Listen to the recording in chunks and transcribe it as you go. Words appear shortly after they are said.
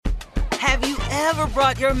Have you ever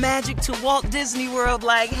brought your magic to Walt Disney World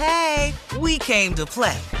like, hey, we came to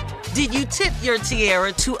play? Did you tip your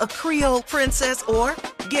tiara to a Creole princess or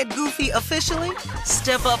get goofy officially?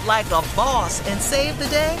 Step up like a boss and save the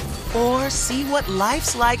day? Or see what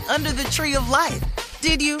life's like under the tree of life?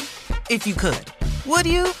 Did you? If you could. Would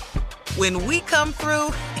you? When we come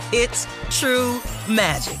through, it's true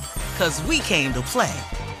magic. 'Cause we came to play.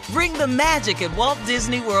 Bring the magic at Walt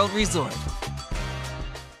Disney World Resort.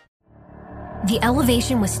 The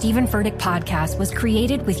Elevation with Stephen Furtick podcast was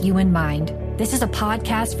created with you in mind. This is a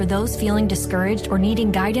podcast for those feeling discouraged or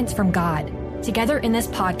needing guidance from God. Together in this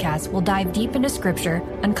podcast, we'll dive deep into Scripture,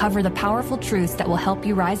 uncover the powerful truths that will help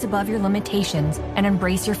you rise above your limitations and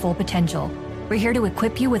embrace your full potential. We're here to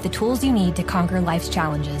equip you with the tools you need to conquer life's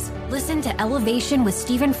challenges. Listen to Elevation with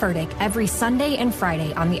Stephen Furtick every Sunday and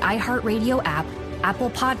Friday on the iHeartRadio app,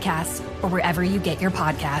 Apple Podcasts, or wherever you get your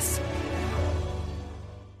podcasts.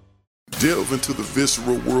 Delve into the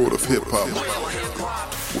visceral world of hip-hop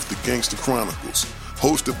with the Gangsta Chronicles,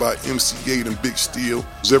 hosted by MC Gate and Big Steel.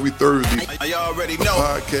 Every Thursday, a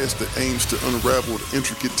podcast that aims to unravel the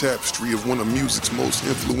intricate tapestry of one of music's most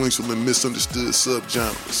influential and misunderstood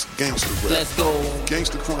subgenres, gangsta rap. Let's go.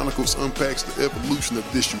 Gangsta Chronicles unpacks the evolution of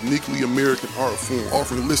this uniquely American art form,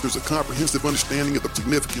 offering listeners a comprehensive understanding of the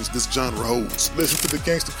significance this genre holds. Listen to the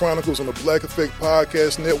Gangsta Chronicles on the Black Effect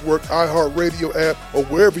Podcast Network, iHeartRadio app, or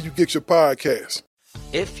wherever you get your podcasts.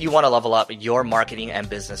 If you want to level up your marketing and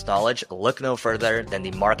business knowledge, look no further than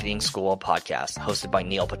the Marketing School podcast, hosted by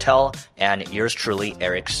Neil Patel and yours truly,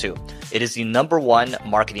 Eric Su. It is the #1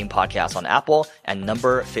 marketing podcast on Apple and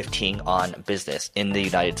number 15 on business in the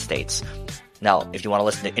United States. Now, if you want to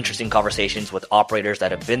listen to interesting conversations with operators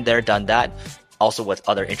that have been there, done that, also with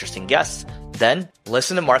other interesting guests, then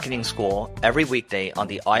listen to Marketing School every weekday on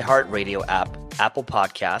the iHeartRadio app, Apple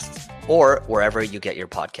Podcasts, or wherever you get your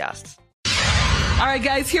podcasts. All right,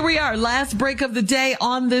 guys, here we are. Last break of the day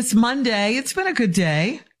on this Monday. It's been a good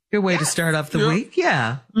day. Good way to start off the week.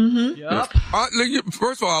 Yeah. Mm-hmm. Yep.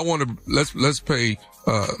 First of all, I want to let's pay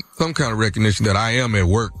some kind of recognition that I am at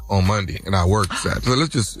work on Monday and I work Saturday. So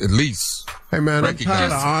let's just at least. Hey man, I'm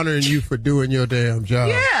tired of honoring you for doing your damn job.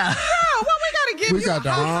 Yeah. We got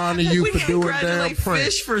to honor you for doing damn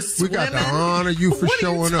pranks. We got to honor you for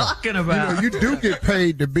showing up. What are you talking about? You do get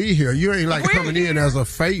paid to be here. You ain't like coming in as a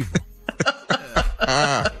favor.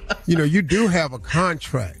 You do have a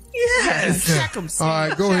contract. Yes. All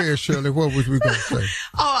right, go ahead, Shirley. What was we going to say?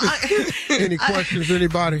 Any questions,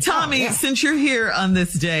 anybody? Tommy, since you're here on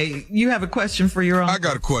this day, you have a question for your own. I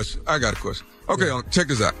got a question. Okay, check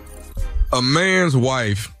this out. A man's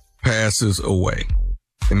wife passes away.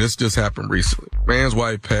 And this just happened recently. Man's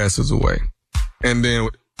wife passes away. And then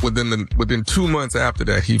within 2 months after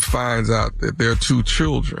that, he finds out that there are 2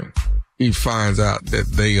 children. He finds out that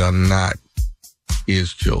they are not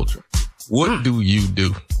his children. What do you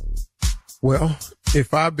do? Well,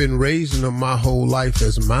 if I've been raising them my whole life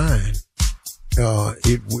as mine,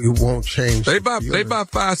 it won't change. They about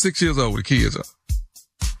 5-6 years old. The kids are.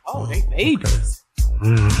 Oh, they babies.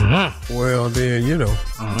 Okay. Mm-hmm. Well, then you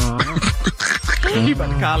about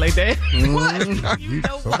to call it that.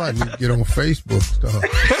 What? Somebody need to get on Facebook stuff.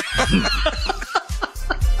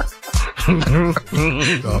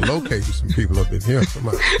 Locating some people up in here.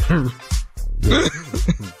 Somebody. Yeah.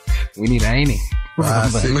 We need an auntie.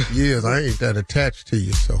 5-6 years. I ain't that attached to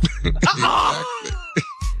you, so.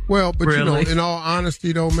 Well, but really? In all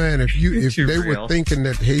honesty, though, man, if they were thinking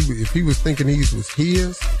that if he was thinking he was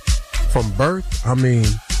his from birth, I mean,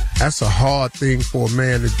 that's a hard thing for a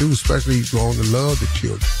man to do, especially if he's going to love the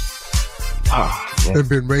children. They've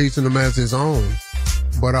been raising them as his own.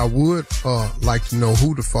 But I would like to know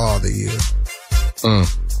who the father is.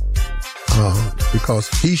 Because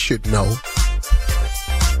he should know.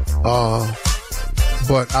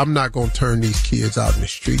 But I'm not going to turn these kids out in the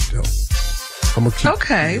street, though. I'm going to keep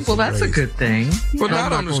Okay, well, that's a good thing. Well,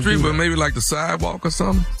 not on the street, but maybe like the sidewalk or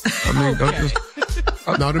something. I mean,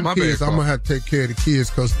 no, them kids, I'm going to have to take care of the kids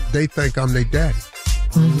because they think I'm their daddy.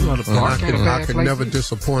 Mm-hmm. I could never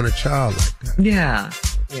disappoint a child like that.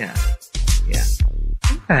 Yeah.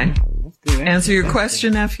 Okay. Answer your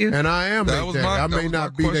question, nephew. And I am their daddy. I may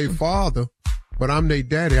not be their father, but I'm their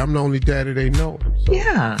daddy. I'm the only daddy they know. So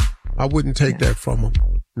yeah. I wouldn't take that from them.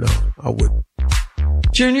 No, I wouldn't.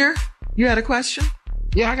 Junior, you had a question?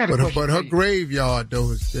 Yeah, I got a question. But her graveyard,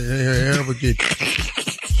 though, she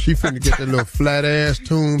finna get that little flat ass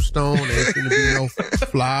tombstone. There's finna be no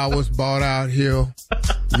flowers bought out here.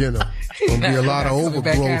 Gonna be a lot of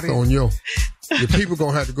overgrowth on your people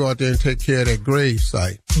gonna have to go out there and take care of that grave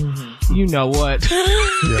site. Mm-hmm. You know what?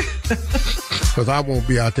 Yeah. Because I won't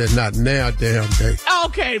be out there not now damn day.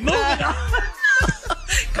 Okay, moving on.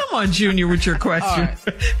 Come on, Junior, with your question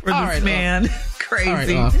for this man.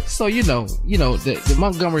 Crazy. So, the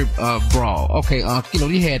Montgomery brawl. Okay,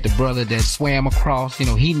 you had the brother that swam across.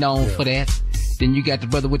 He known for that. Then you got the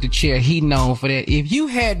brother with the chair. He known for that. If you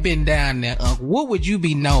had been down there, what would you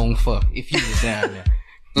be known for if you was down there?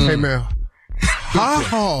 Hey, man. How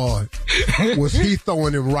hard was he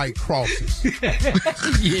throwing them right crosses?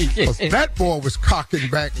 Because that boy was cocking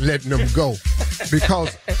back, letting them go.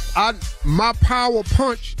 Because my power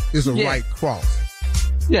punch is a right cross.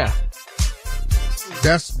 Yeah.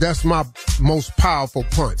 That's my most powerful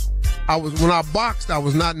punch. When I boxed, I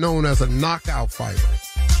was not known as a knockout fighter.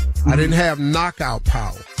 I didn't have knockout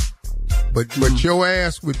power. But your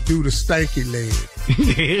ass would do the stanky leg.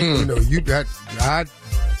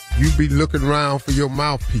 You'd be looking around for your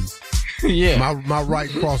mouthpiece. Yeah. My right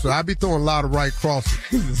crosser. I be throwing a lot of right crosses.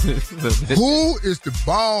 Who is the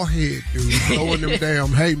bald head dude throwing them damn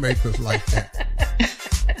haymakers like that?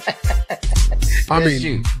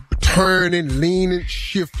 Turning, leaning,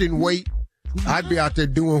 shifting weight. I'd be out there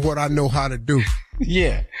doing what I know how to do.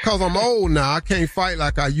 Yeah. Because I'm old now. I can't fight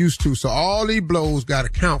like I used to. So all these blows got to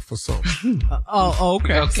count for something.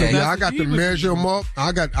 Okay. So I got to measure them up.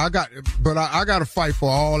 I got to fight for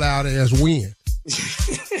all out as win.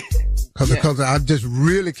 Because I just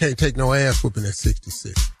really can't take no ass whooping at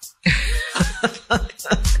 66.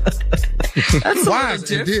 That's why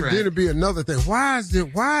is it? Then it'd be another thing. Why is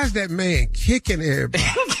that man kicking everybody?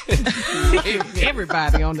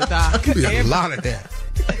 Everybody on the dock. Could be a lot of that.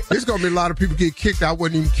 There's gonna be a lot of people get kicked. I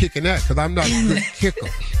wasn't even kicking that because I'm not a good kicker.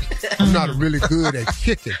 I'm not really good at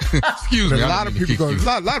kicking. Excuse me. A lot of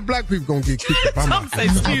black people gonna get kicked. Some say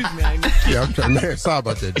excuse me. I'm trying. Man, sorry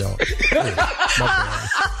about that, dog. Yeah, my bad.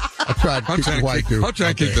 I tried to kick the white dude. I'm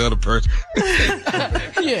trying to kick the other person.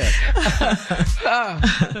 Yeah.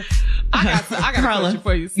 I got a question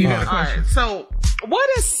for you. All right. So, what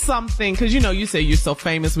is something? Because you say you're so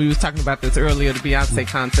famous. We was talking about this earlier, the Beyonce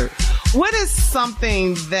concert. What is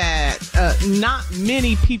something that not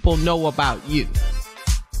many people know about you?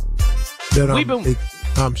 That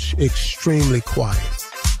I'm extremely quiet.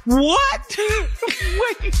 What?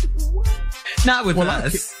 Wait. What? Not with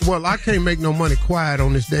us. I can't make no money quiet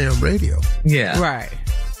on this damn radio. Yeah. Right.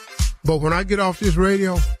 But when I get off this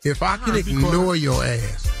radio, if I can ignore your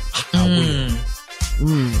ass, I will.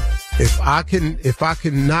 If I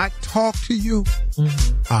can not talk to you,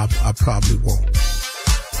 I probably won't.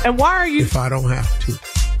 And why are you? If I don't have to.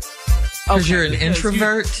 Because you're an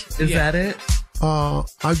introvert? Is that it? I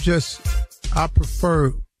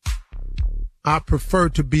prefer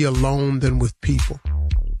to be alone than with people.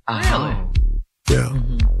 Really? Yeah.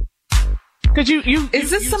 Because you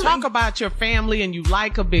talk about your family and you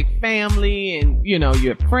like a big family and,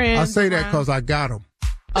 your friends. I say that because I got them.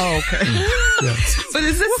 Oh, okay. Yeah. But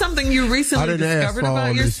is this something you recently discovered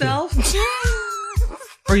about yourself?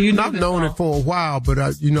 Or I've known it for a while, but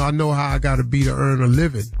I know how I got to be to earn a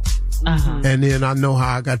living. And then I know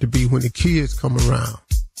how I got to be when the kids come around.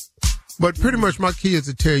 But pretty much my kids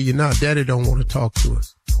will tell you now, Daddy don't want to talk to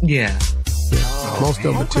us. Yeah. Most of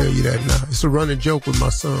them will tell you that now. It's a running joke with my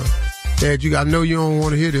son. Dad, I know you don't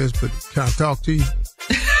want to hear this, but can I talk to you?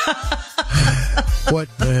 What,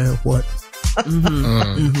 man? What?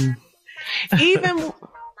 Even...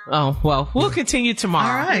 Oh, well, we'll continue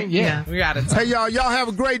tomorrow. All right. Yeah. We got to Hey, y'all have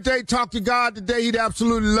a great day. Talk to God today. He'd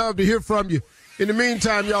absolutely love to hear from you. In the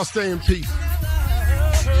meantime, y'all stay in peace.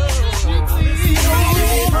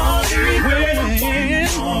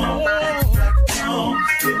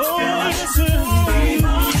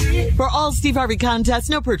 For all Steve Harvey contests,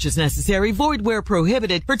 no purchase necessary, void where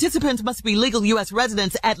prohibited. Participants must be legal U.S.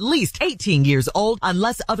 residents at least 18 years old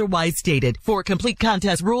unless otherwise stated. For complete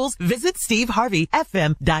contest rules, visit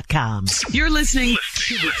SteveHarveyFM.com. You're listening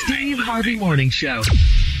to the Steve Harvey Morning Show.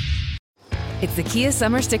 It's the Kia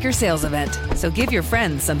Summer Sticker Sales Event, so give your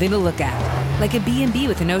friends something to look at, like a B&B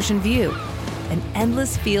with an ocean view, an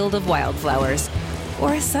endless field of wildflowers,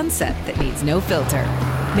 or a sunset that needs no filter.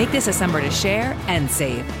 Make this a summer to share and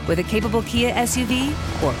save with a capable Kia SUV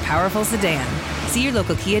or powerful sedan. See your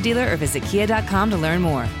local Kia dealer or visit kia.com to learn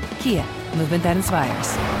more. Kia, movement that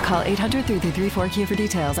inspires. Call 800-3334-KIA for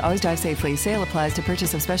details. Always drive safely. Sale applies to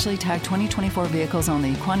purchase of specially tagged 2024 vehicles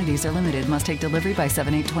only. Quantities are limited. Must take delivery by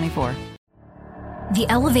 7/8/24. The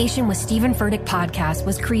Elevation with Stephen Furtick podcast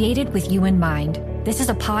was created with you in mind. This is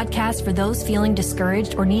a podcast for those feeling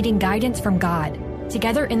discouraged or needing guidance from God.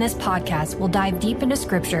 Together in this podcast, we'll dive deep into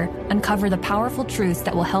Scripture, uncover the powerful truths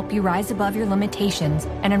that will help you rise above your limitations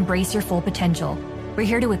and embrace your full potential. We're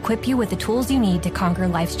here to equip you with the tools you need to conquer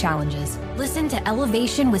life's challenges. Listen to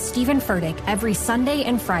Elevation with Stephen Furtick every Sunday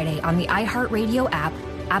and Friday on the iHeartRadio app,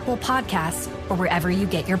 Apple Podcasts, or wherever you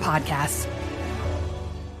get your podcasts.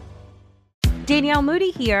 Danielle Moody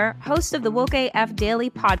here, host of the Woke AF Daily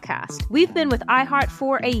podcast. We've been with iHeart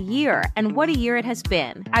for a year, and what a year it has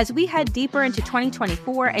been. As we head deeper into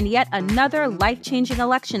 2024 and yet another life-changing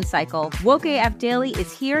election cycle, Woke AF Daily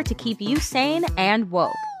is here to keep you sane and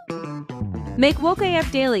woke. Make Woke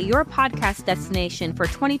AF Daily your podcast destination for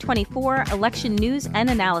 2024 election news and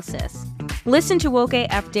analysis. Listen to Woke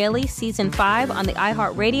AF Daily Season 5 on the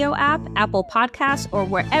iHeartRadio app, Apple Podcasts, or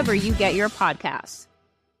wherever you get your podcasts.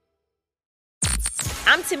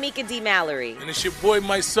 I'm Tamika D. Mallory. And it's your boy,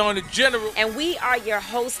 my son, the General. And we are your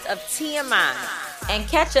hosts of TMI. And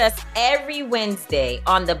catch us every Wednesday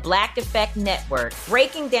on the Black Effect Network,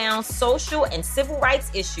 breaking down social and civil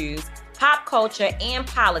rights issues, pop culture, and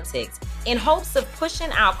politics in hopes of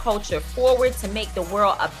pushing our culture forward to make the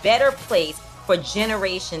world a better place for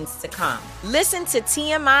generations to come. Listen to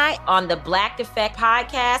TMI on the Black Effect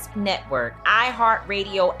Podcast Network,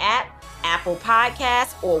 iHeartRadio app, Apple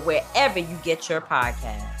Podcasts, or wherever you get your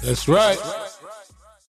podcasts. That's right.